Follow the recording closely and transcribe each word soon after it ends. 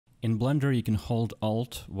In Blender, you can hold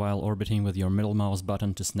Alt while orbiting with your middle mouse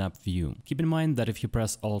button to snap view. Keep in mind that if you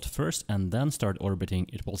press Alt first and then start orbiting,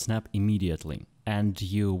 it will snap immediately. And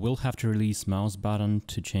you will have to release mouse button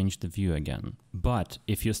to change the view again. But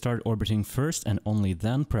if you start orbiting first and only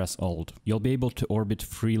then press Alt, you'll be able to orbit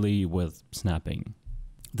freely with snapping.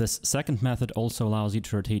 This second method also allows you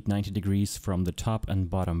to rotate 90 degrees from the top and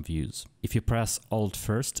bottom views. If you press Alt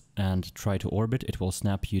first and try to orbit, it will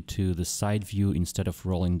snap you to the side view instead of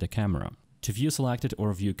rolling the camera. To view selected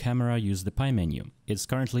or view camera, use the Pie menu. It's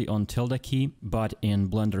currently on tilde key, but in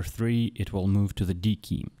Blender 3 it will move to the D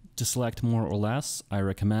key. To select more or less, I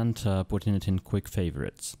recommend putting it in quick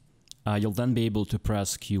favorites. You'll then be able to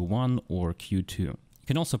press Q1 or Q2. You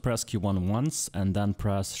can also press Q1 once and then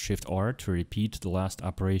press Shift-R to repeat the last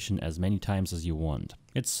operation as many times as you want.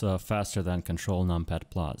 It's faster than Control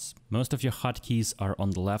Numpad+. Most of your hotkeys are on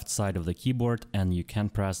the left side of the keyboard and you can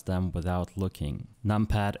press them without looking.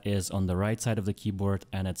 Numpad is on the right side of the keyboard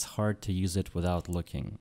and it's hard to use it without looking.